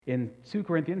in 2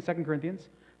 Corinthians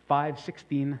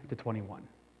 5:16 to 21.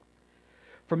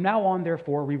 From now on,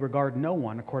 therefore, we regard no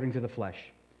one according to the flesh.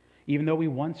 Even though we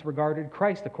once regarded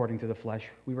Christ according to the flesh,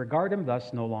 we regard him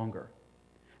thus no longer.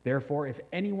 Therefore, if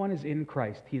anyone is in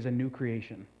Christ, he is a new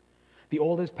creation. The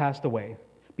old has passed away.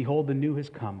 Behold, the new has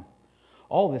come.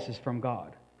 All this is from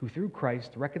God, who through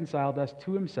Christ reconciled us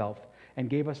to himself and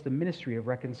gave us the ministry of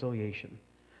reconciliation.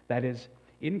 That is,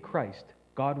 in Christ,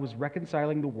 God was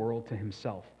reconciling the world to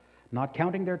himself, not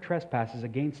counting their trespasses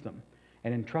against them,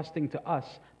 and entrusting to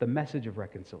us the message of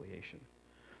reconciliation.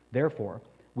 Therefore,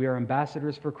 we are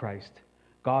ambassadors for Christ,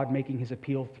 God making his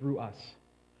appeal through us.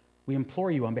 We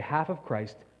implore you on behalf of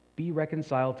Christ, be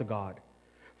reconciled to God.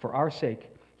 For our sake,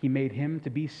 he made him to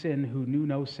be sin who knew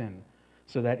no sin,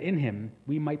 so that in him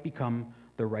we might become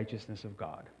the righteousness of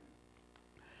God.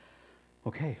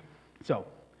 Okay, so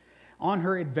on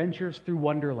her adventures through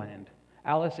Wonderland,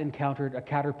 Alice encountered a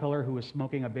caterpillar who was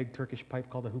smoking a big Turkish pipe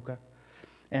called a hookah.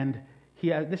 And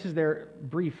this is their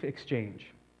brief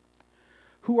exchange.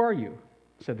 "Who are you?"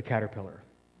 said the caterpillar.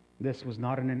 This was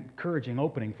not an encouraging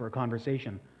opening for a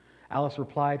conversation. Alice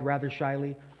replied rather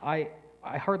shyly, I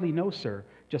hardly know, sir,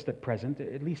 just at present.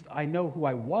 At least I know who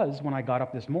I was when I got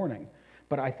up this morning,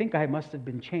 but I think I must have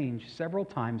been changed several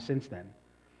times since then."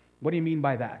 "What do you mean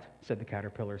by that?" said the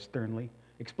caterpillar sternly.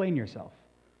 "Explain yourself."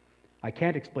 "I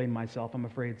can't explain myself, I'm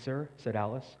afraid, sir," said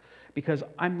Alice, "because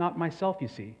I'm not myself, you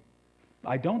see."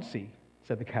 "I don't see,"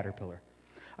 said the caterpillar.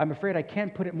 "I'm afraid I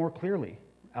can't put it more clearly,"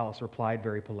 Alice replied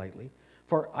very politely,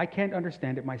 "for I can't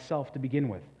understand it myself to begin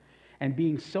with, and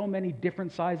being so many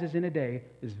different sizes in a day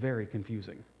is very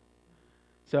confusing."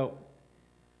 So,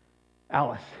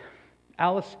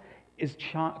 Alice is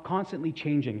constantly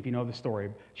changing, if you know the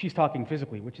story. She's talking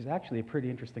physically, which is actually a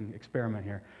pretty interesting experiment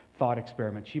here, thought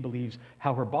experiment. She believes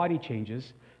how her body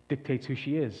changes dictates who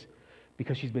she is.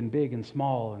 Because she's been big and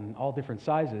small and all different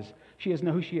sizes, she doesn't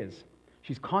know who she is.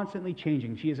 She's constantly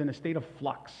changing. She is in a state of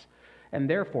flux. And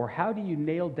therefore, how do you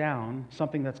nail down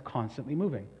something that's constantly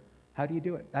moving? How do you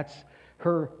do it? That's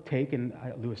her take, and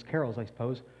Lewis Carroll's, I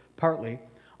suppose, partly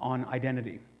on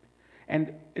identity.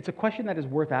 And it's a question that is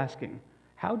worth asking.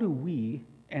 How do we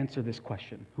answer this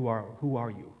question? Who are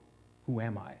you? Who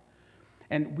am I?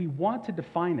 And we want to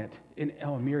define it in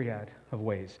a myriad of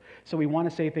ways. So we want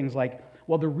to say things like,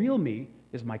 well, the real me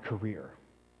is my career.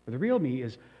 Or the real me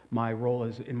is my role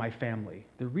in my family.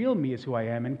 The real me is who I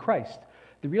am in Christ.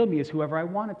 The real me is whoever I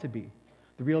want it to be.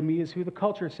 The real me is who the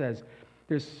culture says.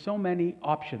 There's so many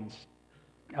options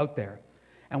out there.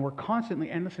 And we're constantly,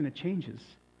 and listen, it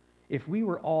changes. If we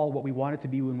were all what we wanted to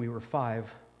be when we were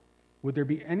 5, would there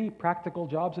be any practical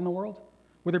jobs in the world?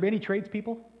 Would there be any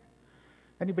tradespeople?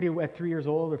 Anybody at 3 years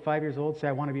old or 5 years old say,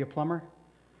 I want to be a plumber?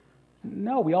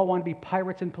 No, we all want to be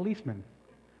pirates and policemen.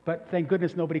 But thank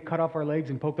goodness nobody cut off our legs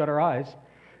and poked out our eyes,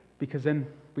 because then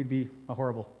we'd be a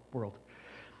horrible world.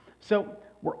 So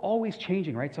we're always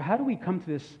changing, right? So how do we come to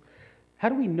this? How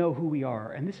do we know who we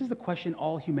are? And this is the question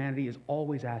all humanity is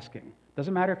always asking.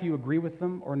 Doesn't matter if you agree with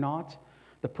them or not.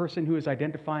 The person who is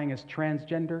identifying as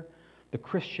transgender, the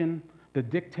Christian, the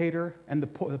dictator, and the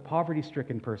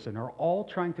poverty-stricken person are all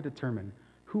trying to determine,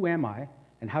 who am I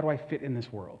and how do I fit in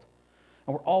this world?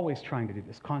 And we're always trying to do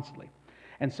this constantly.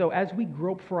 And so as we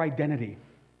grope for identity,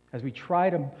 as we try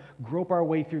to grope our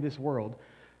way through this world,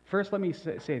 first let me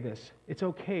say this. It's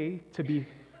okay to be,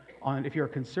 if you're a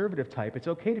conservative type, it's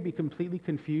okay to be completely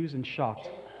confused and shocked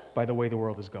by the way the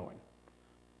world is going.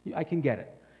 I can get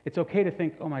it. It's okay to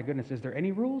think, oh my goodness, is there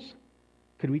any rules?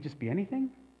 Could we just be anything?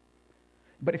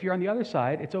 But if you're on the other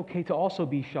side, it's okay to also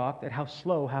be shocked at how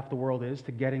slow half the world is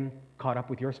to getting caught up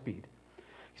with your speed.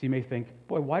 So you may think,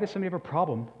 boy, why does somebody have a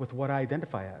problem with what I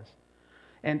identify as?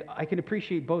 And I can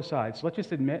appreciate both sides. So let's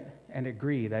just admit and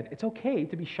agree that it's okay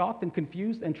to be shocked and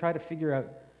confused and try to figure out,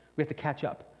 we have to catch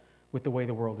up with the way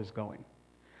the world is going.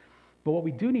 But what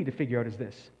we do need to figure out is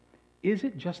this. Is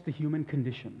it just the human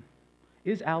condition?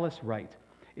 Is Alice right?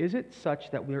 Is it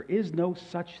such that there is no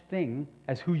such thing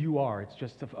as who you are? It's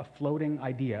just a floating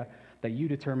idea that you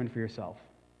determine for yourself.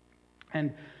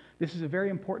 And this is a very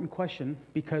important question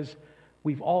because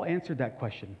we've all answered that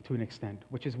question to an extent,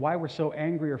 which is why we're so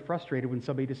angry or frustrated when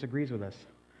somebody disagrees with us.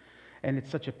 And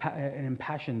it's such an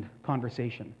impassioned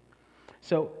conversation.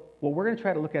 So what we're going to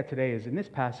try to look at today is, in this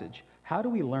passage, how do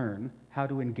we learn how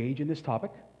to engage in this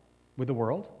topic with the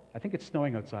world? I think it's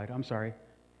snowing outside. I'm sorry.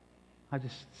 I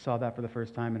just saw that for the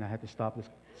first time and I had to stop this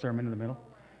sermon in the middle.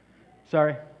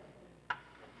 Sorry.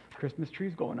 Christmas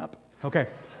tree's going up. Okay.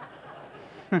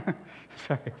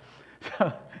 Sorry.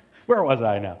 So, where was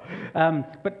I now?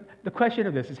 But the question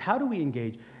of this is, how do we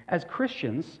engage? As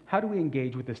Christians, how do we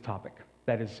engage with this topic?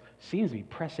 seems to be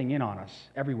pressing in on us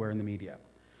everywhere in the media.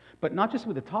 But not just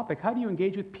with the topic, how do you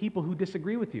engage with people who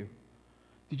disagree with you?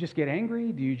 Do you just get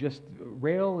angry? Do you just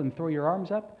rail and throw your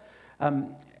arms up?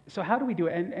 So how do we do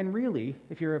it? And really,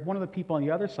 if you're one of the people on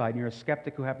the other side and you're a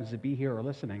skeptic who happens to be here or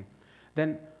listening,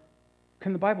 then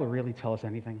can the Bible really tell us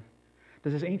anything?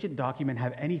 Does this ancient document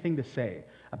have anything to say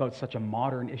about such a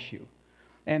modern issue?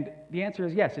 And the answer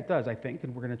is yes, it does, I think,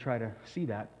 and we're going to try to see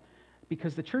that.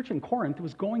 Because the church in Corinth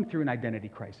was going through an identity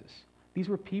crisis. These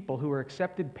were people who were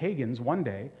accepted pagans one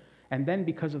day, and then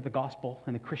because of the gospel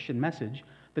and the Christian message,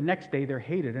 the next day they're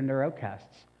hated and they're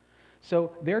outcasts.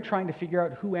 So they're trying to figure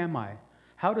out, who am I?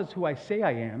 How does who I say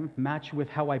I am match with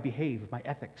how I behave, my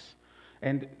ethics?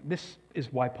 And this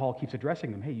is why Paul keeps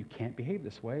addressing them. Hey, you can't behave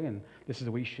this way, and this is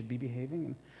the way you should be behaving.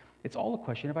 And it's all a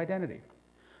question of identity.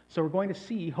 So we're going to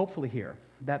see, hopefully here,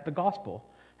 that the gospel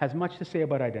has much to say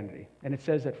about identity. And it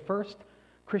says that first,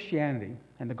 Christianity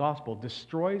and the gospel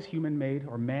destroys human-made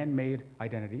or man-made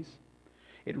identities.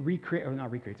 It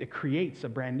creates a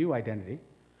brand new identity.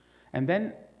 And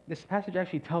then this passage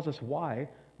actually tells us why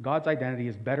God's identity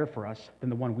is better for us than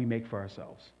the one we make for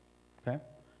ourselves. Okay?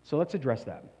 So let's address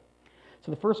that.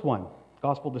 So the first one,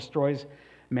 gospel destroys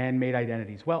man-made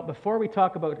identities. Well, before we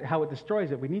talk about how it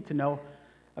destroys it, we need to know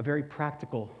a very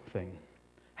practical thing.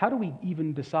 How do we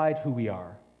even decide who we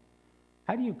are?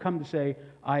 How do you come to say,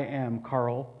 I am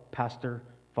Carl, pastor,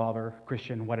 father,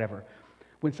 Christian, whatever?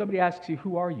 When somebody asks you,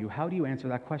 who are you? How do you answer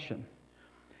that question?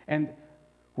 And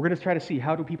we're going to try to see,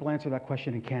 how do people answer that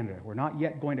question in Canada? We're not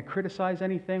yet going to criticize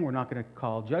anything. We're not going to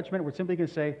call judgment. We're simply going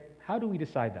to say, how do we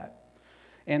decide that?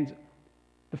 And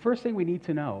the first thing we need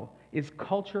to know is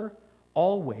culture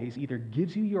always either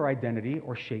gives you your identity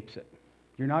or shapes it.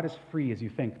 You're not as free as you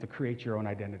think to create your own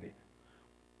identity.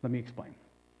 Let me explain.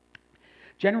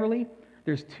 Generally,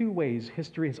 there's two ways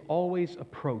history has always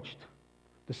approached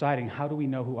deciding how do I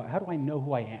know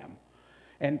who I am.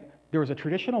 And there was a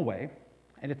traditional way,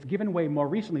 and it's given way more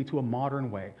recently to a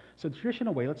modern way. So the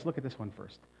traditional way, let's look at this one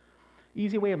first.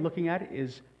 Easy way of looking at it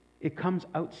is it comes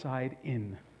outside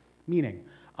in, meaning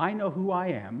I know who I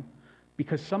am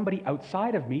because somebody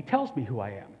outside of me tells me who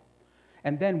I am.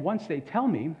 And then once they tell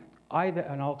me,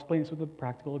 and I'll explain this with a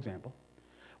practical example.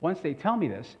 Once they tell me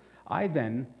this, I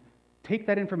then take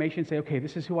that information and say, okay,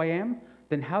 this is who I am.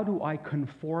 Then how do I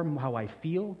conform how I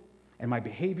feel and my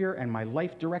behavior and my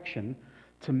life direction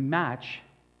to match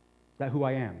that who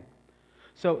I am?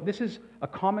 So this is a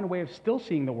common way of still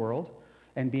seeing the world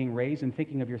and being raised and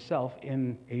thinking of yourself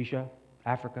in Asia,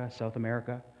 Africa, South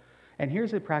America. And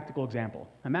here's a practical example.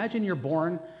 Imagine you're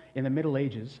born in the Middle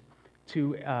Ages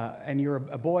and you're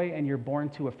a boy and you're born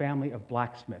to a family of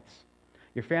blacksmiths.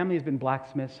 Your family has been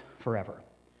blacksmiths forever.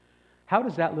 How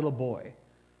does that little boy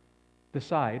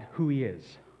decide who he is?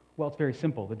 Well, it's very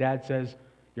simple. The dad says,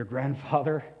 your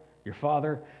grandfather, your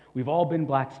father, we've all been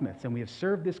blacksmiths, and we have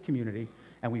served this community,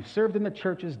 and we've served in the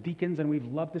church as deacons, and we've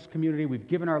loved this community. We've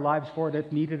given our lives for it if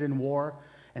needed in war.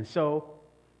 And so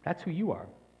that's who you are.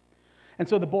 And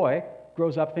so the boy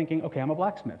grows up thinking, okay, I'm a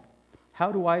blacksmith.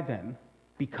 How do I then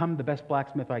become the best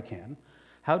blacksmith I can?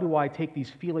 How do I take these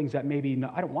feelings that maybe,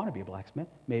 no, I don't want to be a blacksmith,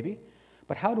 maybe,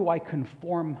 but how do I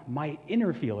conform my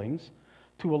inner feelings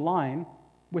to align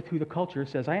with who the culture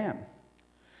says I am?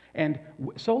 And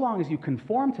so long as you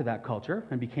conformed to that culture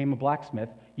and became a blacksmith,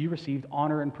 you received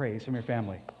honor and praise from your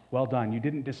family. Well done, you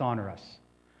didn't dishonor us.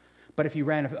 But if you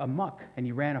ran amok and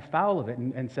you ran afoul of it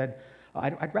and said,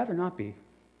 I'd rather not be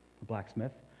a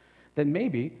blacksmith, then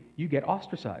maybe you get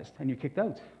ostracized and you're kicked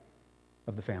out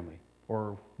of the family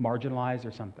or marginalized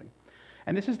or something.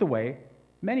 And this is the way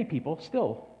many people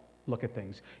still look at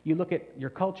things. You look at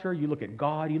your culture, you look at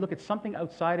God, you look at something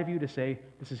outside of you to say,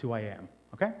 this is who I am,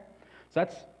 okay? So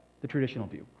that's the traditional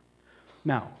view.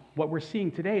 Now, what we're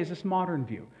seeing today is this modern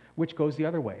view, which goes the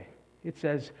other way. It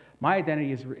says, my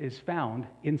identity is found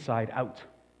inside out.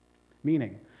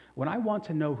 Meaning, when I want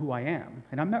to know who I am,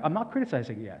 and I'm not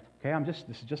criticizing yet, okay? This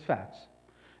is just facts.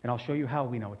 And I'll show you how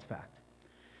we know it's fact.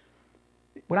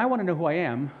 When I want to know who I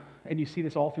am, and you see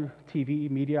this all through TV,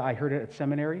 media, I heard it at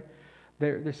seminary,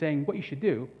 they're saying what you should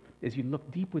do is you look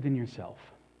deep within yourself.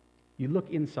 You look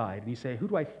inside and you say, who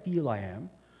do I feel I am?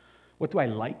 What do I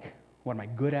like? What am I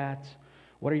good at?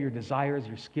 What are your desires,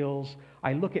 your skills?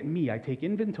 I look at me. I take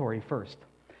inventory first.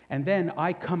 And then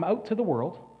I come out to the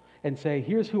world and say,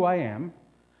 here's who I am.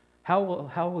 How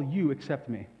will you accept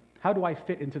me? How do I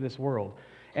fit into this world?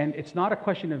 And it's not a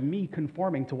question of me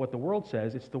conforming to what the world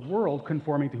says. It's the world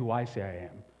conforming to who I say I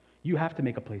am. You have to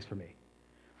make a place for me.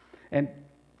 And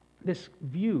this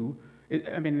view,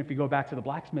 if you go back to the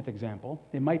blacksmith example,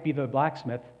 it might be the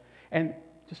blacksmith. And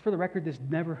just for the record,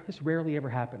 this rarely ever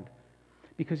happened.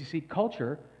 Because you see,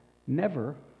 culture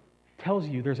never tells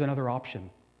you there's another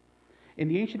option. In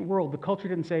the ancient world, the culture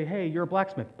didn't say, hey, you're a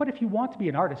blacksmith, but if you want to be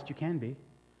an artist, you can be.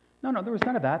 No, there was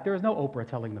none of that. There was no Oprah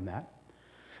telling them that.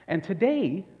 And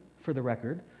today, for the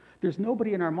record, there's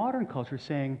nobody in our modern culture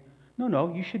saying,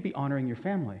 no, you should be honoring your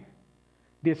family.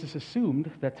 This is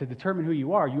assumed that to determine who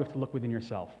you are, you have to look within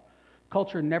yourself.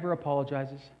 Culture never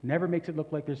apologizes, never makes it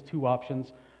look like there's two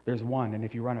options, there's one, and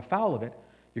if you run afoul of it,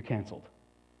 you're canceled.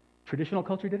 Traditional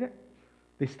culture did it.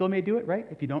 They still may do it, right?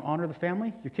 If you don't honor the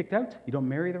family, you're kicked out. You don't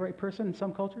marry the right person in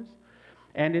some cultures.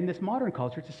 And in this modern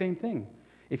culture, it's the same thing.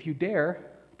 If you dare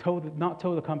not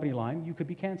toe the company line, you could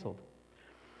be canceled.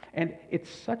 And it's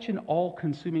such an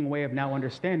all-consuming way of now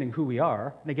understanding who we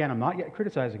are. And again, I'm not yet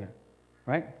criticizing it,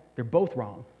 right? They're both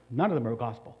wrong. None of them are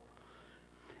gospel.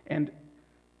 And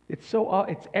it's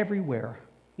everywhere,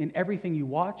 in everything you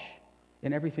watch,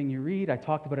 in everything you read. I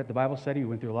talked about it at the Bible study. We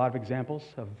went through a lot of examples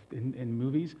in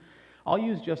movies. I'll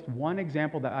use just one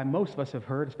example that most of us have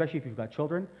heard, especially if you've got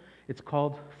children. It's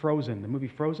called Frozen, the movie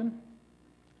Frozen.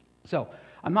 So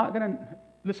I'm not going to,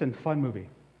 listen, fun movie.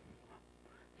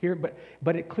 Here,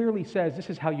 but it clearly says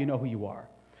this is how you know who you are.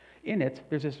 In it,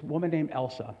 there's this woman named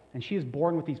Elsa, and she is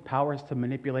born with these powers to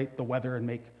manipulate the weather and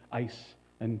make ice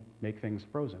and make things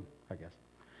frozen, I guess.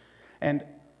 And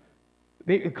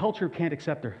the culture can't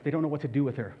accept her. They don't know what to do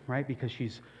with her, right? Because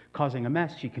she's causing a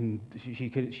mess. She can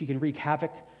wreak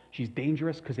havoc. She's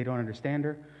dangerous because they don't understand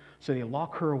her. So they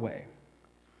lock her away.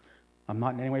 I'm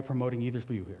not in any way promoting either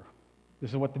view here.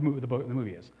 This is what the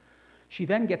movie is. She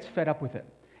then gets fed up with it.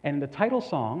 And in the title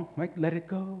song, right, let it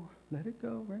go,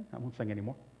 right? I won't sing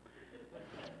anymore.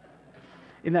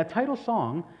 In that title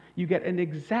song, you get an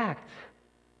exact,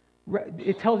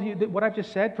 it tells you that what I've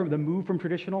just said, from the move from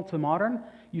traditional to modern,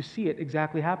 you see it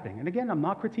exactly happening. And again, I'm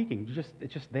not critiquing,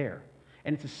 it's just there.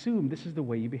 And it's assumed this is the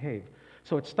way you behave.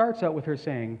 So it starts out with her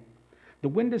saying, the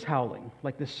wind is howling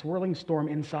like this swirling storm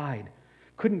inside.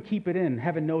 Couldn't keep it in,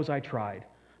 heaven knows I tried.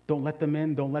 Don't let them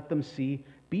in, don't let them see.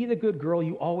 Be the good girl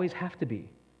you always have to be.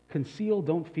 Conceal,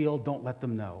 don't feel, don't let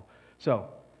them know. So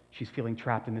she's feeling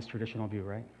trapped in this traditional view,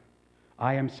 right?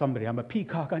 I am somebody. I'm a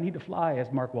peacock. I need to fly,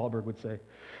 as Mark Wahlberg would say.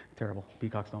 Terrible.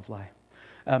 Peacocks don't fly.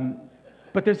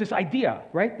 But there's this idea,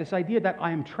 right? This idea that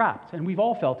I am trapped, and we've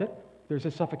all felt it. There's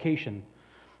a suffocation.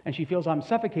 And she feels I'm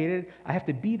suffocated. I have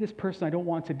to be this person I don't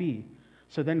want to be.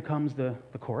 So then comes the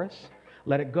chorus.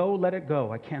 Let it go, let it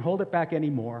go. I can't hold it back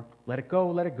anymore. Let it go,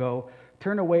 let it go.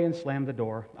 Turn away and slam the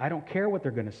door. I don't care what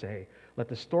they're going to say. Let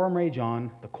the storm rage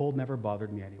on. The cold never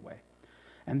bothered me anyway.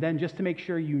 And then just to make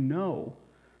sure you know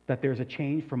that there's a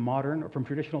change from modern or from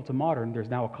traditional to modern, there's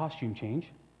now a costume change.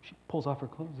 She pulls off her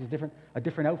clothes, a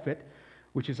different outfit,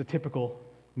 which is a typical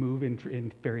move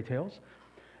in fairy tales.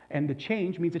 And the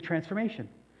change means a transformation.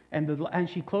 And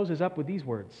she closes up with these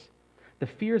words. The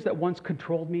fears that once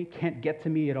controlled me can't get to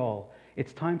me at all.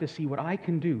 It's time to see what I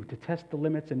can do to test the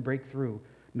limits and break through.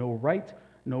 No right,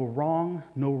 no wrong,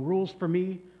 no rules for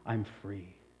me. I'm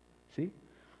free. See?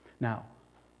 Now,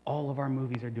 all of our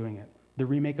movies are doing it. The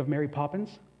remake of Mary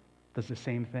Poppins does the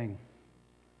same thing.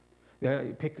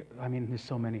 There's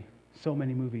so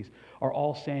many movies are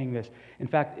all saying this. In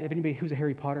fact, if anybody who's a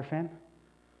Harry Potter fan,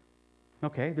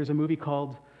 okay, there's a movie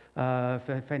called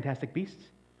Fantastic Beasts,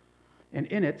 and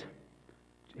in it,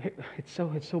 it's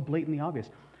so blatantly obvious.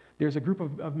 There's a group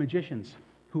of magicians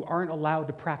who aren't allowed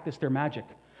to practice their magic.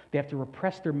 They have to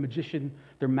repress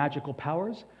their magical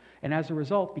powers, and as a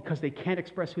result, because they can't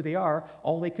express who they are,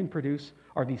 all they can produce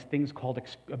are these things called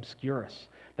obscurus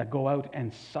that go out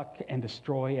and suck and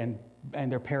destroy,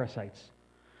 and they're parasites.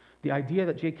 The idea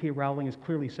that J.K. Rowling is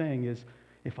clearly saying is,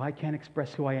 if I can't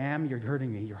express who I am, you're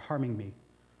hurting me, you're harming me.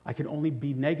 I can only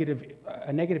be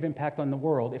a negative impact on the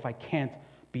world if I can't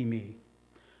be me.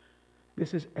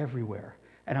 This is everywhere.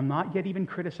 And I'm not yet even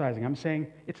criticizing. I'm saying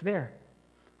it's there.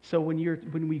 So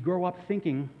when we grow up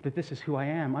thinking that this is who I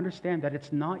am, understand that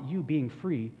it's not you being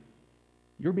free.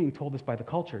 You're being told this by the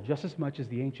culture just as much as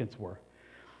the ancients were.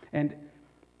 And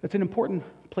that's an important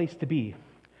place to be,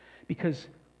 because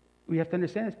we have to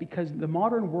understand this, because the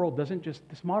modern world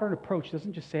this modern approach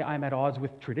doesn't just say I'm at odds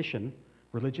with tradition,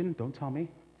 religion, don't tell me,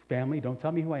 family, don't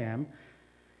tell me who I am.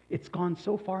 It's gone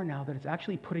so far now that it's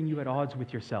actually putting you at odds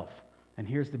with yourself. And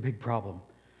here's the big problem.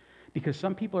 Because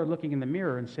some people are looking in the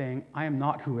mirror and saying, I am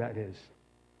not who that is.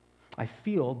 I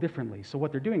feel differently. So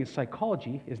what they're doing is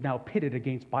psychology is now pitted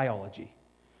against biology.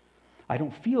 I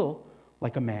don't feel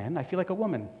like a man, I feel like a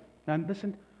woman. Now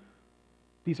listen,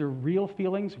 these are real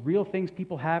feelings, real things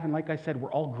people have, and like I said,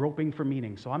 we're all groping for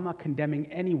meaning. So I'm not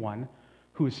condemning anyone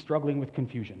who is struggling with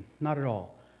confusion, not at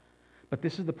all. But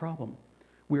this is the problem.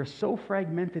 We are so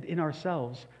fragmented in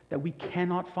ourselves that we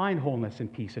cannot find wholeness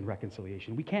and peace and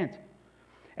reconciliation. We can't.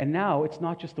 And now it's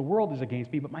not just the world is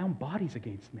against me, but my own body's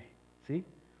against me. See?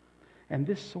 And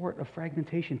this sort of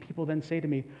fragmentation, people then say to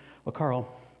me, well, Carl,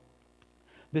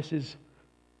 this is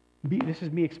the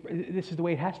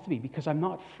way it has to be, because I'm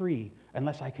not free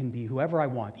unless I can be whoever I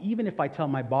want, even if I tell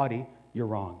my body, you're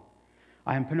wrong.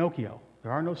 I am Pinocchio.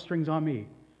 There are no strings on me.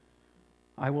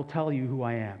 I will tell you who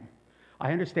I am.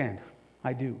 I understand.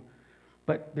 I do.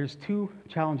 But there's two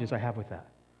challenges I have with that.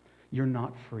 You're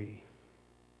not free.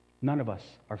 None of us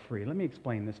are free. Let me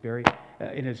explain this very,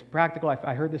 it is practical.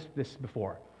 I heard this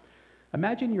before.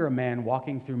 Imagine you're a man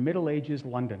walking through Middle Ages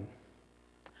London.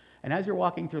 And as you're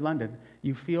walking through London,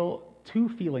 you feel two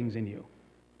feelings in you.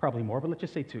 Probably more, but let's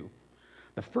just say two.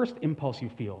 The first impulse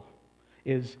you feel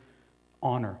is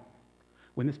honor.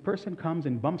 When this person comes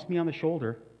and bumps me on the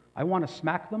shoulder, I want to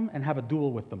smack them and have a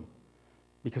duel with them,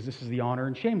 because this is the honor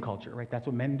and shame culture, right? That's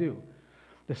what men do.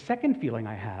 The second feeling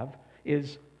I have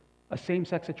is a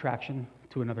same-sex attraction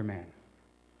to another man.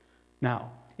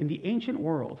 Now, in the ancient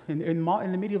world, in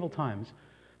the medieval times,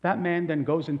 that man then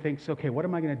goes and thinks, okay, what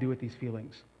am I going to do with these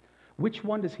feelings? Which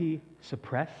one does he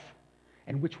suppress,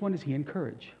 and which one does he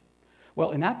encourage?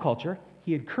 Well, in that culture,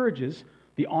 he encourages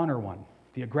the honor one,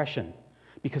 the aggression,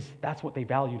 because that's what they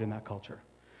valued in that culture.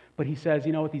 But he says,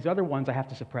 you know what, these other ones I have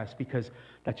to suppress because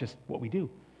that's just what we do.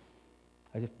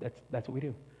 That's what we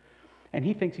do. And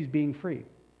he thinks he's being free.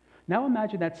 Now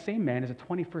imagine that same man is a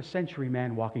 21st century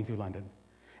man walking through London,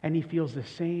 and he feels the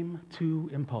same two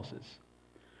impulses.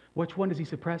 Which one does he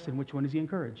suppress and which one does he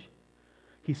encourage?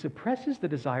 He suppresses the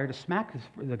desire to smack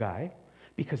the guy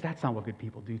because that's not what good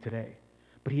people do today.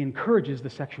 But he encourages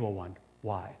the sexual one.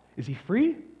 Why? Is he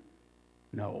free?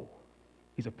 No.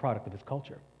 He's a product of his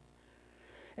culture.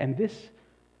 And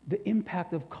the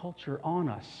impact of culture on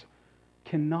us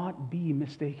cannot be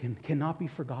mistaken, cannot be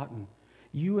forgotten.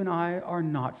 You and I are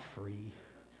not free.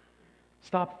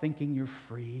 Stop thinking you're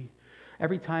free.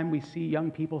 Every time we see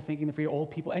young people thinking they're free, old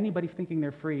people, anybody thinking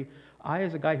they're free, I,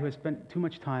 as a guy who has spent too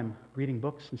much time reading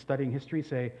books and studying history,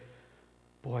 say,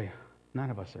 boy,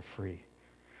 none of us are free.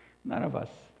 None of us.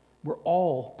 We're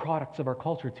all products of our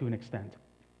culture to an extent.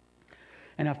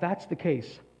 And if that's the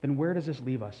case, then where does this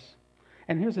leave us?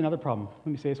 And here's another problem.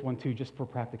 Let me say this one too, just for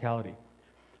practicality.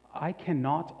 I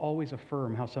cannot always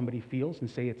affirm how somebody feels and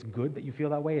say it's good that you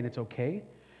feel that way and it's okay,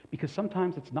 because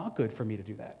sometimes it's not good for me to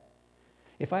do that.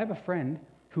 If I have a friend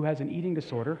who has an eating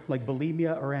disorder, like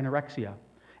bulimia or anorexia,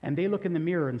 and they look in the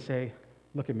mirror and say,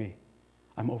 look at me,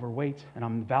 I'm overweight and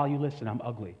I'm valueless and I'm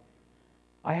ugly,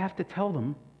 I have to tell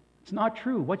them, it's not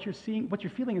true. What you're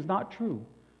feeling is not true.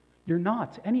 You're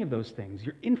not any of those things.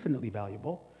 You're infinitely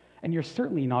valuable, and you're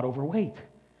certainly not overweight.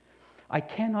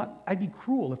 I'd be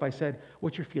cruel if I said,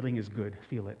 what you're feeling is good,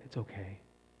 feel it, it's okay.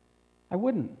 I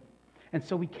wouldn't. And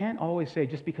so we can't always say,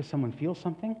 just because someone feels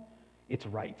something, it's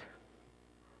right.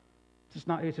 It's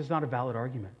just not a valid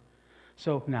argument.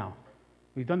 So now,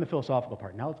 we've done the philosophical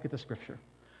part. Now let's get to Scripture.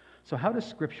 So how does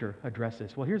Scripture address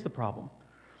this? Well, here's the problem.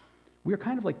 We're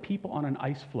kind of like people on an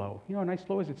ice floe. You know, an ice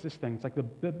floe it's this thing. It's like the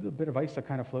bit of ice that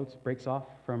kind of floats, breaks off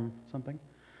from something.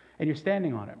 And you're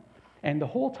standing on it. And the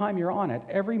whole time you're on it,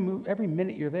 every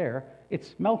minute you're there,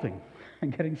 it's melting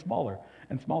and getting smaller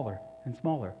and smaller and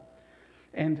smaller.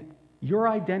 And your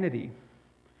identity,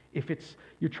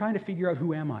 you're trying to figure out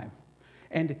who am I,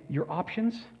 and your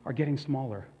options are getting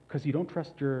smaller because you don't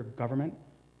trust your government,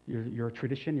 your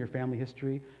tradition, your family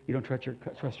history. You don't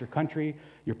trust your country,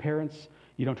 your parents.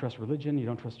 You don't trust religion. You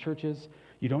don't trust churches.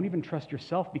 You don't even trust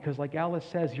yourself because, like Alice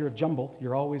says, you're a jumble.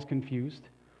 You're always confused.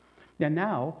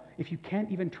 Now, if you can't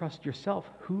even trust yourself,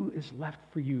 who is left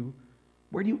for you?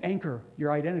 Where do you anchor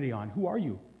your identity on? Who are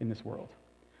you in this world?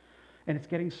 And it's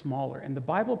getting smaller. And the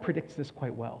Bible predicts this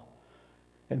quite well.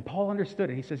 And Paul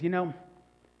understood it. He says,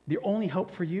 the only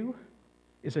hope for you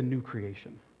is a new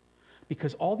creation.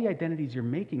 Because all the identities you're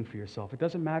making for yourself, it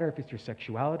doesn't matter if it's your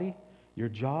sexuality, your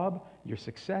job, your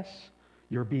success,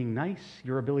 your being nice,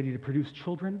 your ability to produce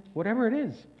children, whatever it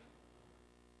is,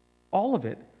 all of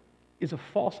it is a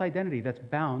false identity that's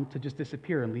bound to just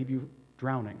disappear and leave you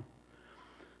drowning.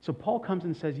 So Paul comes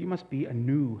and says, you must be a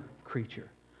new creature.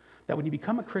 That when you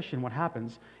become a Christian, what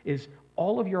happens is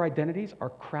all of your identities are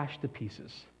crashed to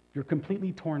pieces. You're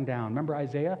completely torn down. Remember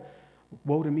Isaiah?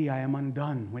 Woe to me, I am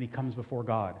undone, when he comes before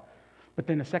God. But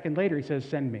then a second later, he says,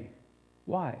 send me.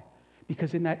 Why?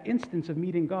 Because in that instance of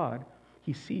meeting God,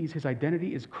 he sees his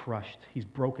identity is crushed. He's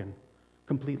broken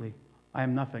completely. I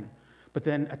am nothing. But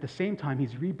then at the same time,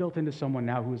 he's rebuilt into someone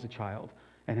now who is a child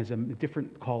and has a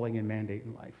different calling and mandate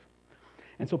in life.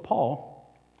 And so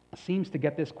Paul seems to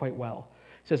get this quite well.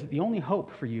 It says that the only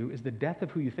hope for you is the death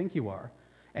of who you think you are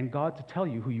and God to tell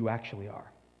you who you actually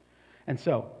are. And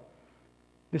so,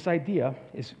 this idea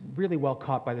is really well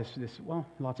caught by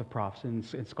lots of profs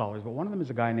and scholars, but one of them is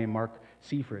a guy named Mark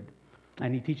Seaford,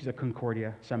 and he teaches at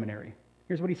Concordia Seminary.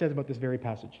 Here's what he says about this very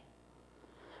passage.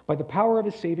 By the power of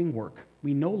his saving work,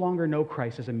 we no longer know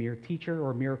Christ as a mere teacher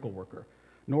or miracle worker,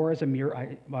 nor as a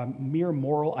mere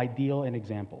moral ideal and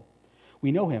example.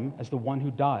 We know him as the one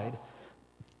who died,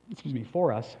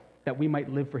 for us, that we might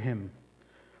live for him.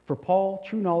 For Paul,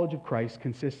 true knowledge of Christ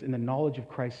consists in the knowledge of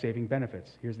Christ's saving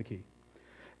benefits. Here's the key.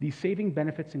 These saving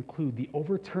benefits include the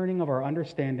overturning of our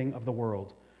understanding of the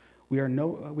world. We are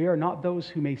not those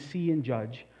who may see and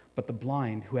judge, but the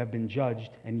blind who have been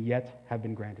judged and yet have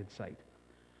been granted sight.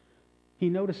 He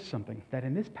notices something, that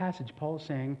in this passage, Paul is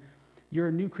saying, you're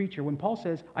a new creature. When Paul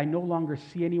says, I no longer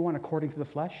see anyone according to the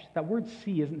flesh, that word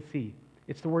see isn't see.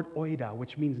 It's the word oida,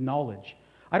 which means knowledge.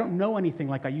 I don't know anything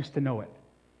like I used to know it.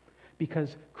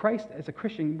 Because Christ, as a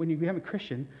Christian, when you become a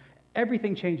Christian,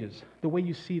 everything changes. The way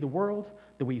you see the world,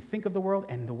 the way you think of the world,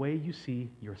 and the way you see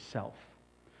yourself.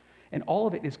 And all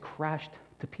of it is crashed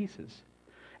to pieces.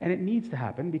 And it needs to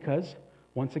happen because,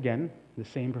 once again, the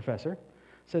same professor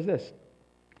says this,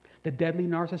 the deadly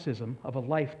narcissism of a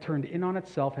life turned in on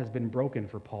itself has been broken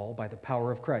for Paul by the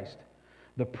power of Christ.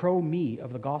 The pro-me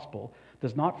of the gospel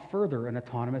does not further an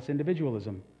autonomous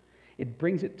individualism. It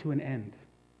brings it to an end.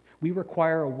 We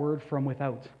require a word from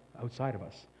without, outside of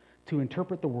us, to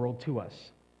interpret the world to us.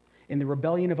 In the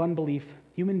rebellion of unbelief,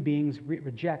 human beings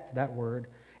reject that word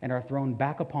and are thrown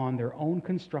back upon their own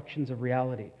constructions of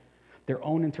reality, their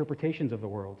own interpretations of the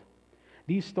world.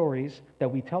 These stories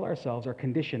that we tell ourselves are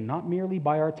conditioned not merely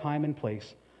by our time and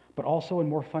place, but also and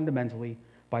more fundamentally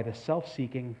by the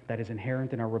self-seeking that is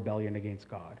inherent in our rebellion against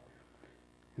God.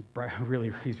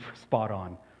 Really, he's spot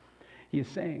on. He is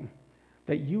saying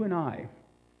that you and I,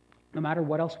 no matter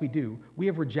what else we do, we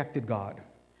have rejected God.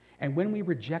 And when we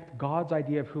reject God's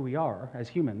idea of who we are as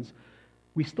humans,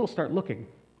 we still start looking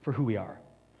for who we are.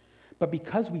 But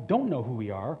because we don't know who we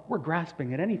are, we're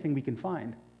grasping at anything we can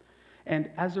find. And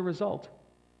as a result,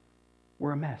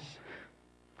 we're a mess.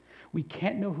 We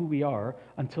can't know who we are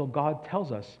until God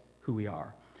tells us who we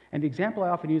are. And the example I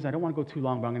often use, I don't want to go too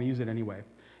long, but I'm going to use it anyway,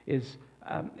 is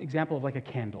example of like a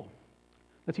candle.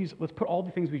 Let's put all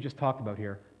the things we just talked about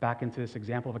here back into this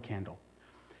example of a candle.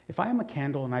 If I am a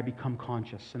candle and I become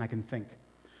conscious and I can think,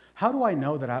 how do I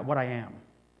know what I am?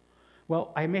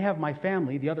 Well, I may have my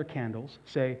family, the other candles,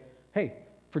 say, hey,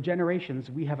 for generations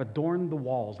we have adorned the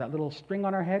walls. That little string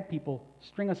on our head, people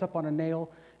string us up on a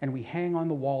nail and we hang on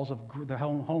the walls of the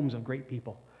homes of great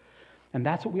people. And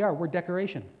that's what we are. We're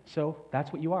decoration. So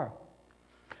that's what you are.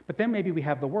 But then maybe we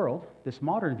have the world, this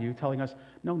modern view, telling us,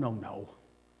 no.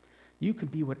 You can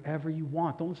be whatever you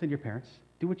want. Don't listen to your parents.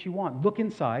 Do what you want. Look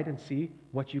inside and see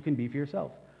what you can be for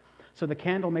yourself. So the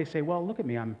candle may say, well, look at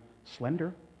me. I'm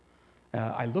slender.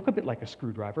 I look a bit like a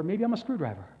screwdriver. Maybe I'm a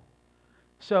screwdriver.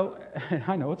 So,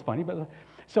 I know it's funny, but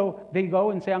so they go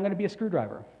and say, I'm going to be a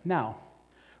screwdriver. Now,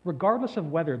 regardless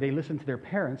of whether they listen to their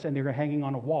parents and they're hanging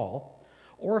on a wall,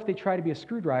 or if they try to be a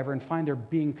screwdriver and find they're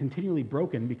being continually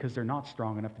broken because they're not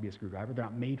strong enough to be a screwdriver, they're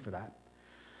not made for that.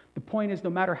 The point is, no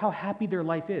matter how happy their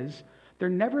life is, they're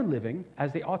never living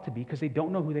as they ought to be because they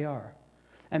don't know who they are.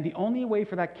 And the only way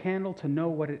for that candle to know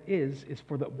what it is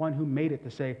for the one who made it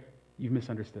to say, you've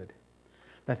misunderstood.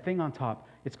 That thing on top,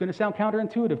 it's going to sound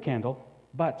counterintuitive, candle,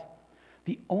 but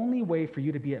the only way for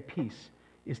you to be at peace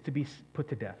is to be put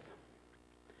to death.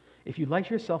 If you light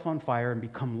yourself on fire and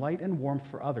become light and warmth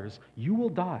for others, you will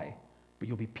die, but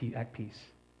you'll be at peace.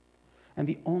 And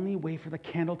the only way for the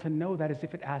candle to know that is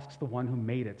if it asks the one who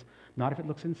made it, not if it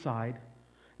looks inside,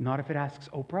 not if it asks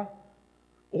Oprah,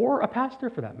 or a pastor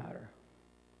for that matter.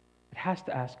 It has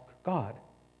to ask God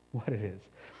what it is.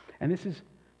 And this is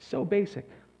so basic.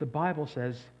 The Bible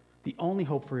says the only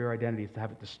hope for your identity is to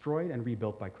have it destroyed and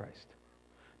rebuilt by Christ.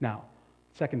 Now,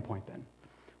 second point then.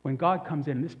 When God comes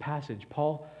in this passage,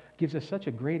 Paul gives us such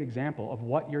a great example of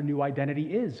what your new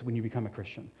identity is when you become a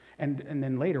Christian. And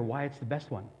then later, why it's the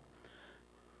best one.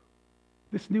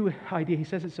 This new idea, he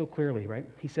says it so clearly, right?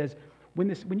 He says,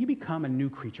 when you become a new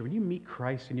creature, when you meet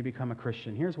Christ and you become a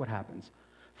Christian, here's what happens.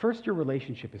 First, your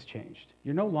relationship is changed.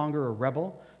 You're no longer a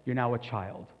rebel, you're now a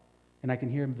child. And I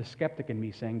can hear the skeptic in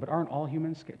me saying, but aren't all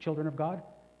humans children of God?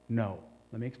 No.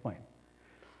 Let me explain.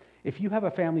 If you have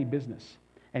a family business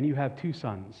and you have 2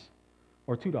 sons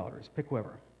or 2 daughters, pick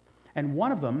whoever, and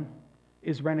one of them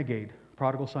is renegade,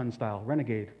 prodigal son style,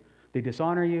 renegade. They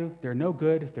dishonor you, they're no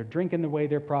good, they're drinking the way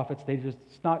they're prophets,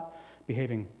 it's not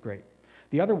behaving great.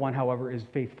 The other one, however, is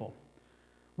faithful.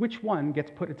 Which one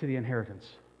gets put into the inheritance?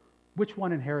 Which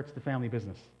one inherits the family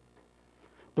business?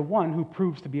 The one who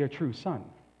proves to be a true son,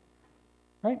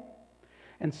 right?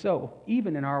 And so,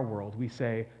 even in our world, we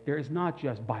say there is not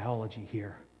just biology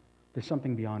here. There's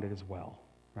something beyond it as well,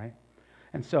 right?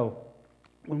 And so,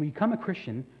 when we become a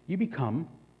Christian, you become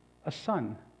a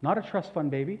son, not a trust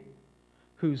fund baby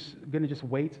who's going to just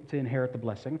wait to inherit the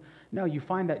blessing. No, you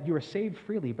find that you are saved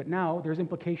freely, but now there's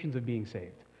implications of being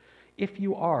saved. If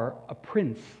you are a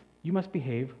prince, you must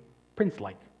behave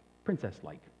prince-like,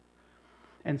 princess-like.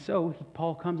 And so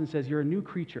Paul comes and says, you're a new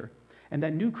creature, and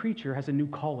that new creature has a new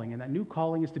calling, and that new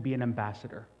calling is to be an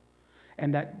ambassador.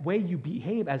 And that way you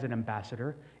behave as an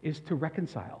ambassador is to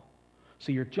reconcile.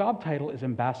 So your job title is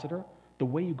ambassador. The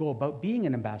way you go about being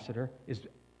an ambassador is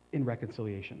in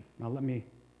reconciliation. Now let me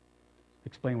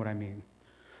explain what I mean.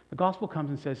 The gospel comes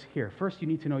and says, here, first you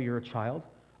need to know you're a child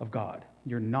of God.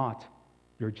 You're not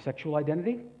your sexual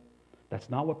identity. That's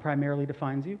not what primarily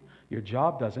defines you. Your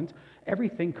job doesn't.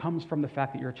 Everything comes from the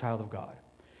fact that you're a child of God.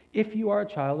 If you are a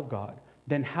child of God,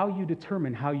 then how you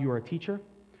determine how you are a teacher,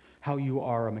 how you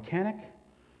are a mechanic,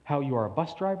 how you are a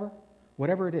bus driver,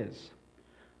 whatever it is,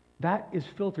 that is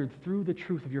filtered through the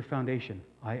truth of your foundation.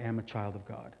 I am a child of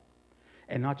God.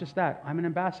 And not just that, I'm an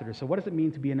ambassador. So what does it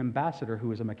mean to be an ambassador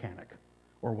who is a mechanic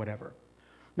or whatever?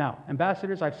 Now,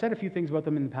 ambassadors, I've said a few things about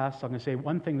them in the past. So I'm going to say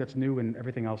one thing that's new and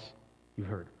everything else you've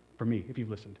heard from me if you've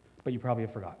listened, but you probably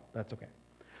have forgot. That's okay.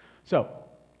 So,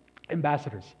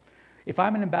 ambassadors. If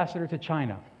I'm an ambassador to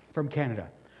China from Canada,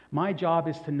 my job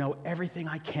is to know everything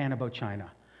I can about China,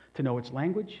 to know its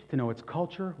language, to know its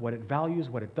culture, what it values,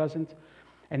 what it doesn't,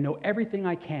 and know everything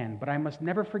I can, but I must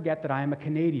never forget that I am a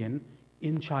Canadian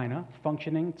in China,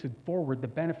 functioning to forward the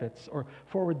benefits or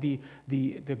forward the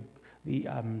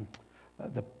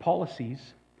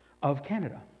policies of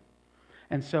Canada.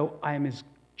 And so I am as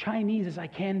Chinese as I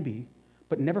can be,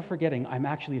 but never forgetting I'm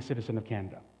actually a citizen of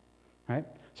Canada, right?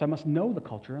 So I must know the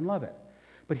culture and love it.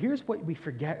 But here's what we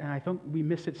forget, and I think we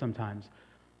miss it sometimes.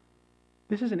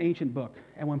 This is an ancient book,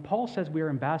 and when Paul says we are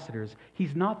ambassadors,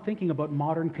 he's not thinking about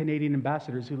modern Canadian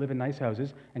ambassadors who live in nice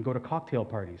houses and go to cocktail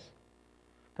parties.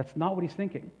 That's not what he's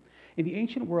thinking. In the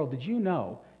ancient world, did you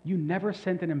know you never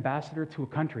sent an ambassador to a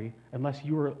country unless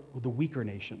you were the weaker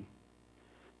nation?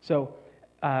 So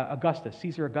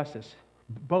Caesar Augustus,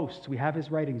 boasts, we have his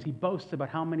writings, he boasts about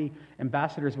how many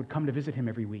ambassadors would come to visit him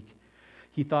every week.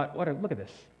 He thought, look at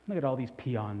this. Look at all these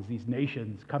peons, these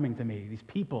nations coming to me, these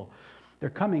people. They're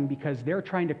coming because they're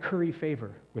trying to curry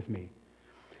favor with me.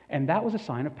 And that was a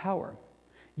sign of power.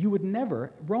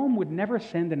 Rome would never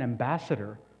send an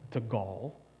ambassador to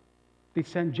Gaul. They'd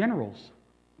send generals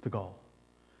to Gaul.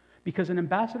 Because an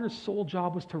ambassador's sole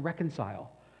job was to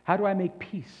reconcile. How do I make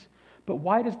peace? But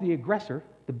why does the aggressor,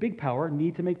 the big power,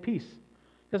 need to make peace?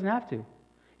 He doesn't have to.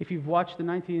 If you've watched the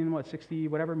 1960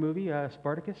 whatever movie,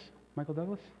 Spartacus, Michael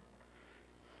Douglas,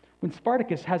 when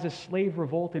Spartacus has a slave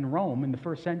revolt in Rome in the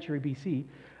 1st century BC,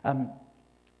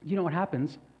 you know what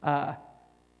happens?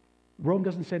 Rome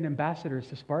doesn't send ambassadors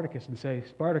to Spartacus and say,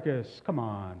 Spartacus, come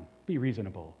on, be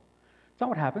reasonable. It's not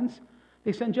what happens.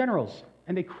 They send generals,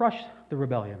 and they crush the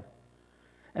rebellion.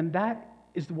 And that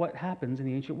is what happens in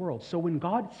the ancient world. So when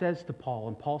God says to Paul,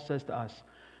 and Paul says to us,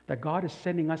 that God is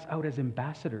sending us out as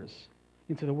ambassadors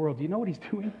into the world, do you know what he's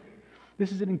doing?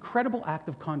 This is an incredible act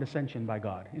of condescension by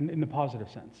God, in the positive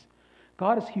sense.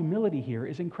 God's humility here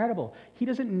is incredible. He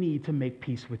doesn't need to make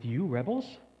peace with you, rebels.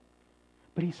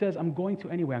 But he says, I'm going to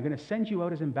anyway. I'm going to send you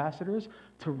out as ambassadors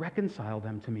to reconcile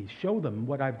them to me, show them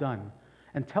what I've done,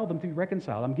 and tell them to be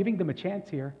reconciled. I'm giving them a chance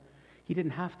here. He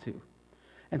didn't have to.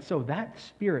 And so that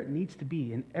spirit needs to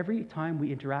be in every time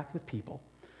we interact with people.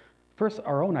 First,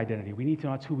 our own identity. We need to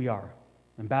know that's who we are,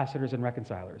 ambassadors and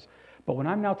reconcilers. But when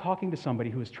I'm now talking to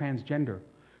somebody who is transgender,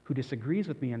 who disagrees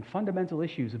with me on fundamental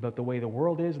issues about the way the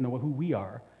world is and who we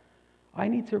are, I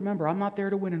need to remember I'm not there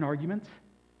to win an argument.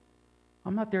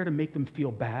 I'm not there to make them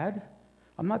feel bad.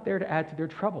 I'm not there to add to their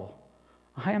trouble.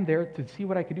 I am there to see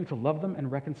what I can do to love them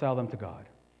and reconcile them to God.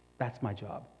 That's my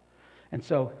job. And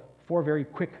so, 4 very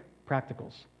quick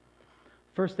practicals.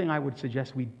 First thing I would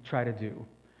suggest we try to do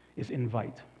is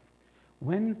invite.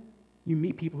 When you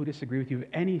meet people who disagree with you of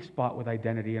any spot with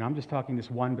identity, and I'm just talking this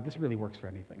one, but this really works for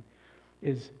anything,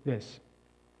 is this.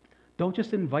 Don't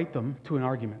just invite them to an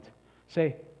argument.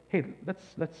 Say, hey,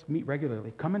 let's meet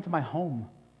regularly. Come into my home.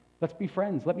 Let's be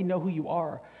friends. Let me know who you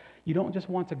are. You don't just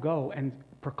want to go and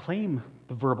proclaim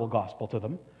the verbal gospel to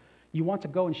them. You want to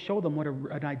go and show them what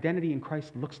an identity in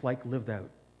Christ looks like lived out.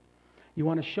 You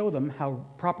want to show them how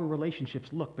proper relationships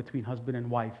look between husband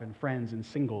and wife and friends and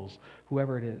singles,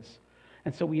 whoever it is.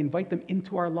 And so we invite them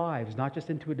into our lives, not just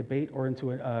into a debate or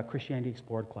into a Christianity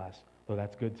Explored class, though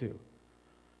that's good too.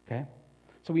 Okay?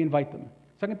 So we invite them.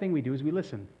 Second thing we do is we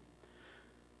listen.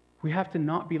 We have to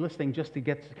not be listening just to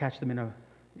catch them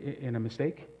in a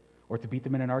mistake or to beat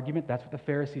them in an argument. That's what the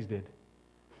Pharisees did,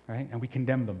 right? And we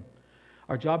condemn them.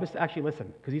 Our job is to actually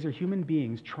listen, because these are human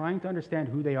beings trying to understand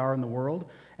who they are in the world,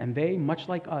 and they, much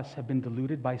like us, have been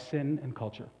deluded by sin and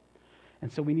culture.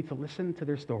 And so we need to listen to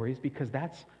their stories, because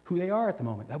that's who they are at the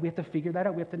moment. We have to figure that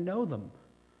out. We have to know them.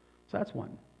 So that's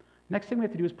one. Next thing we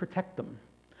have to do is protect them.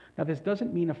 Now, this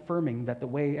doesn't mean affirming that the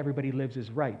way everybody lives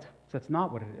is right. So that's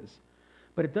not what it is.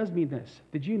 But it does mean this.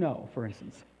 Did you know, for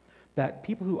instance, that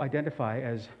people who identify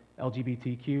as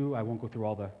LGBTQ, I won't go through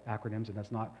all the acronyms, and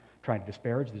that's not trying to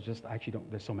disparage,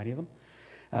 there's so many of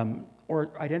them,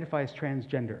 or identify as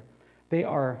transgender, they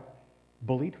are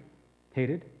bullied,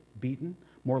 hated, beaten,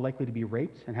 more likely to be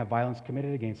raped and have violence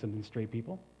committed against them than straight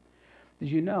people? Did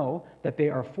you know that they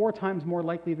are 4 times more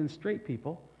likely than straight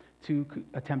people to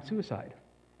attempt suicide?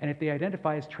 And if they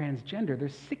identify as transgender, they're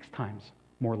 6 times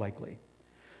more likely.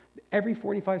 Every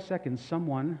 45 seconds,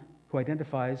 someone who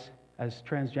identifies as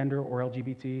transgender or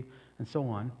LGBT and so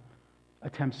on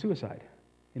attempts suicide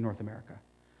in North America.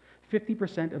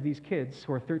 50% of these kids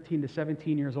who are 13 to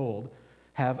 17 years old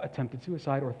have attempted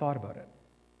suicide or thought about it.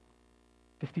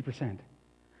 50%.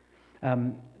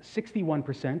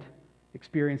 61%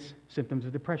 experience symptoms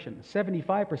of depression.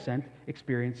 75%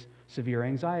 experience severe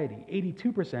anxiety.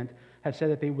 82% have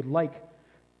said that they would like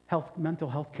mental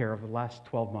health care over the last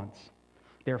 12 months.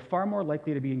 They're far more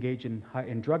likely to be engaged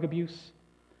in drug abuse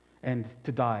and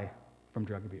to die from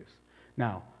drug abuse.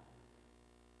 Now,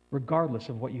 regardless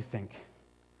of what you think,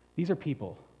 these are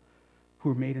people who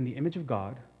are made in the image of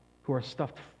God, who are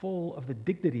stuffed full of the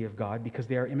dignity of God because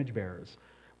they are image bearers.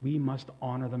 We must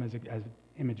honor them as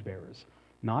image bearers.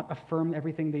 Not affirm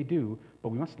everything they do, but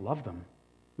we must love them.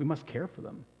 We must care for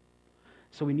them.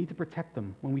 So we need to protect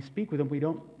them. When we speak with them, we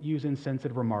don't use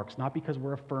insensitive remarks, not because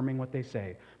we're affirming what they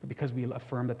say, but because we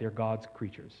affirm that they're God's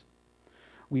creatures.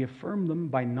 We affirm them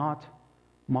by not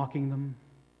mocking them,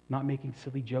 not making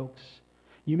silly jokes.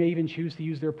 You may even choose to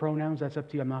use their pronouns. That's up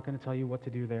to you. I'm not going to tell you what to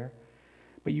do there.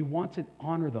 But you want to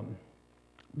honor them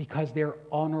because they're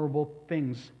honorable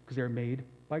things, because they're made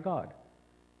by God.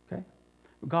 Okay?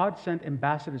 God sent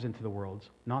ambassadors into the world,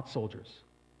 not soldiers.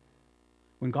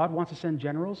 When God wants to send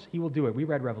generals, he will do it. We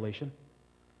read Revelation.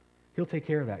 He'll take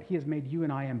care of that. He has made you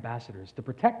and I ambassadors to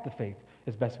protect the faith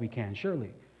as best we can,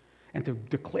 surely, and to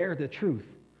declare the truth.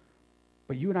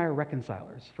 But you and I are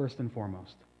reconcilers, first and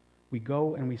foremost. We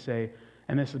go and we say,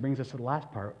 and this brings us to the last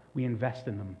part, we invest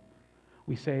in them.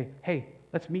 We say, hey,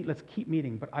 let's meet, let's keep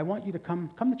meeting, but I want you to come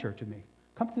to church with me.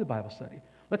 Come to the Bible study.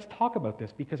 Let's talk about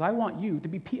this, because I want you to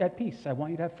be at peace. I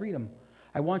want you to have freedom.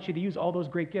 I want you to use all those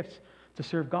great gifts to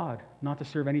serve God, not to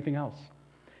serve anything else.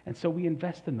 And so we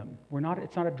invest in them.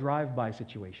 It's not a drive-by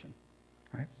situation.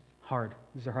 Right? Hard.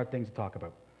 These are hard things to talk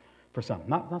about for some,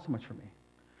 not so much for me.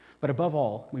 But above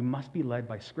all, we must be led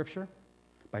by Scripture,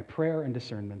 by prayer and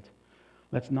discernment.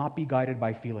 Let's not be guided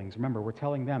by feelings. Remember, we're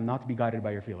telling them not to be guided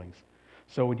by your feelings.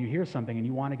 So when you hear something and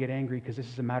you want to get angry because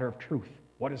this is a matter of truth,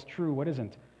 what is true, what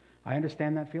isn't? I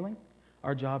understand that feeling.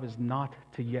 Our job is not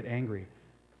to get angry,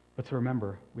 but to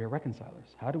remember we are reconcilers.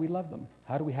 How do we love them?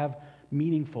 How do we have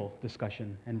meaningful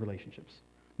discussion and relationships?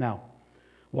 Now,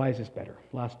 why is this better?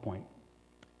 Last point.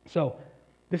 So,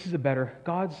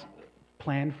 God's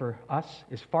plan for us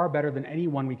is far better than any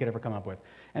one we could ever come up with.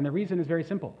 And the reason is very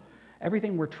simple.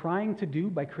 Everything we're trying to do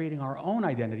by creating our own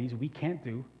identities, we can't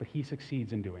do, but he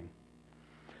succeeds in doing.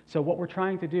 So what we're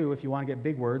trying to do, if you want to get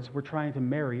big words, we're trying to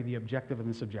marry the objective and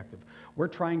the subjective. We're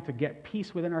trying to get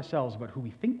peace within ourselves about who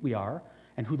we think we are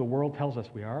and who the world tells us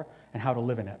we are and how to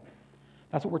live in it.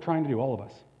 That's what we're trying to do, all of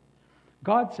us.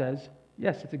 God says,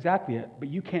 yes, it's exactly it, but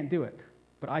you can't do it,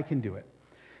 but I can do it.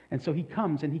 And so he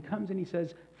comes and he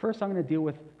says, first I'm going to deal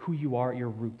with who you are at your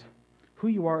root, who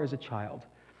you are as a child.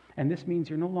 And this means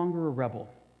you're no longer a rebel.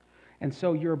 And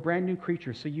so you're a brand new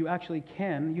creature, so you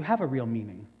have a real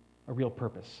meaning, a real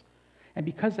purpose. And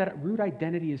because that root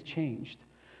identity is changed,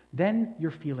 then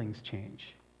your feelings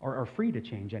change, or are free to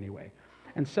change anyway.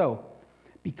 And so,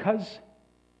 because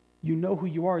you know who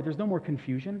you are, there's no more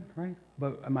confusion, right?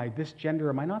 But am I this gender,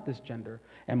 am I not this gender?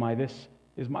 Am I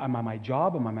my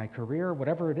job, am I my career,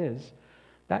 whatever it is?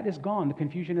 That is gone, the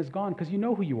confusion is gone, because you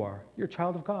know who you are. You're a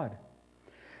child of God.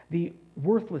 The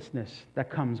worthlessness that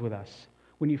comes with us,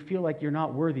 when you feel like you're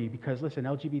not worthy, because listen,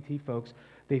 LGBT folks,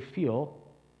 they feel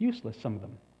useless, some of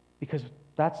them, because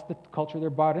that's the culture they're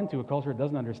brought into, a culture that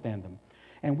doesn't understand them.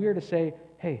 And we're to say,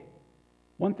 hey,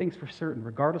 one thing's for certain,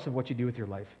 regardless of what you do with your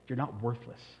life, you're not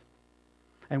worthless.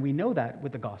 And we know that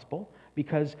with the gospel,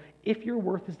 Because if your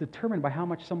worth is determined by how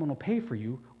much someone will pay for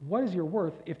you, what is your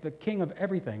worth if the king of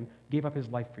everything gave up his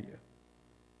life for you?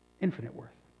 Infinite worth.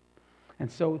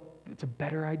 And so it's a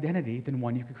better identity than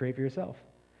one you could create for yourself.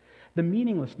 The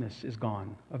meaninglessness is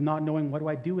gone of not knowing what do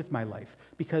I do with my life.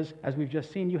 Because as we've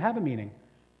just seen, you have a meaning.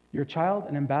 You're a child,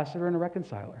 an ambassador, and a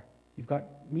reconciler. You've got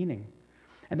meaning.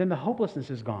 And then the hopelessness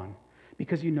is gone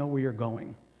because you know where you're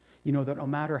going. You know that no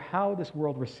matter how this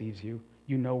world receives you,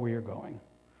 you know where you're going.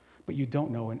 But you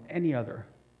don't know in any other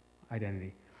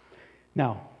identity.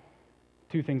 Now,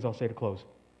 two things I'll say to close.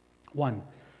 One,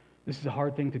 this is a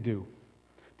hard thing to do.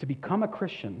 To become a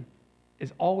Christian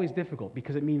is always difficult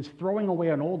because it means throwing away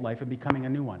an old life and becoming a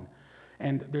new one.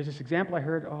 And there's this example I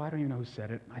heard, I don't even know who said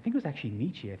it. I think it was actually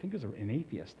Nietzsche. I think it was an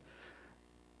atheist.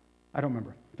 I don't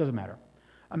remember. It doesn't matter.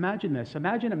 Imagine this.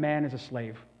 Imagine a man is a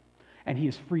slave and he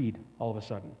is freed all of a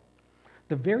sudden.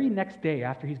 The very next day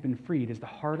after he's been freed is the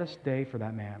hardest day for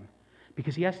that man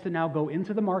because he has to now go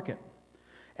into the market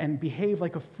and behave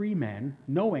like a free man,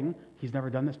 knowing he's never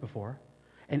done this before,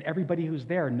 and everybody who's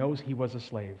there knows he was a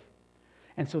slave.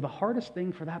 And so the hardest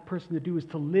thing for that person to do is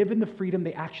to live in the freedom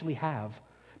they actually have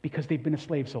because they've been a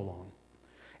slave so long.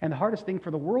 And the hardest thing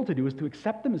for the world to do is to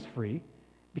accept them as free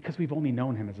because we've only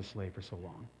known him as a slave for so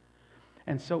long.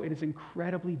 And so it is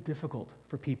incredibly difficult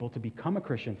for people to become a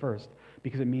Christian first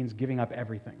because it means giving up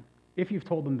everything. If you've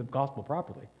told them the gospel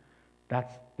properly,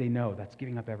 they know that's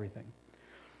giving up everything.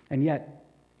 And yet,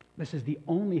 this is the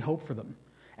only hope for them.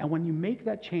 And when you make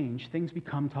that change, things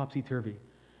become topsy-turvy.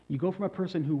 You go from a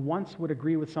person who once would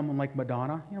agree with someone like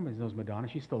Madonna. Everybody knows Madonna.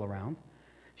 She's still around.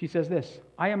 She says this,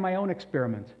 I am my own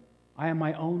experiment. I am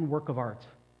my own work of art.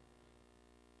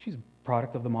 She's a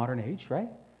product of the modern age, right?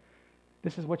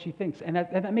 This is what she thinks. And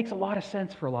that makes a lot of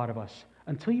sense for a lot of us.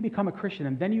 Until you become a Christian,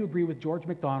 and then you agree with George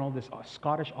MacDonald, this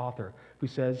Scottish author, who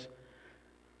says,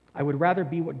 I would rather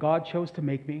be what God chose to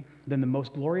make me than the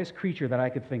most glorious creature that I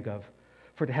could think of.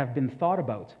 For to have been thought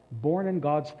about, born in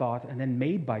God's thought, and then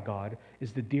made by God,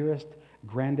 is the dearest,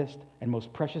 grandest, and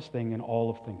most precious thing in all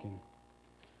of thinking.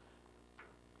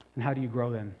 And how do you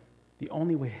grow then? The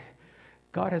only way,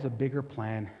 God has a bigger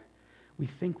plan. We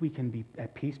think we can be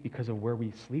at peace because of where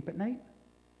we sleep at night,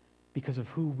 because of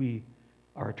who we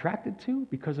are attracted to,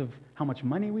 because of how much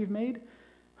money we've made.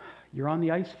 You're on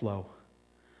the ice floe.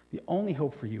 The only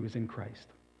hope for you is in Christ.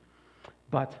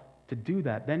 But to do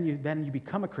that, then you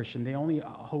become a Christian. The only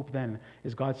hope then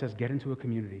is God says, get into a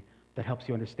community that helps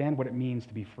you understand what it means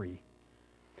to be free.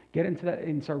 Get into that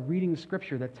and start reading the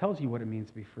scripture that tells you what it means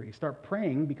to be free. Start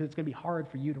praying because it's going to be hard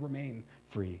for you to remain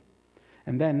free.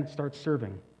 And then start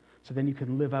serving so then you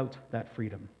can live out that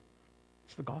freedom.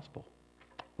 It's the gospel.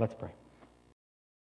 Let's pray.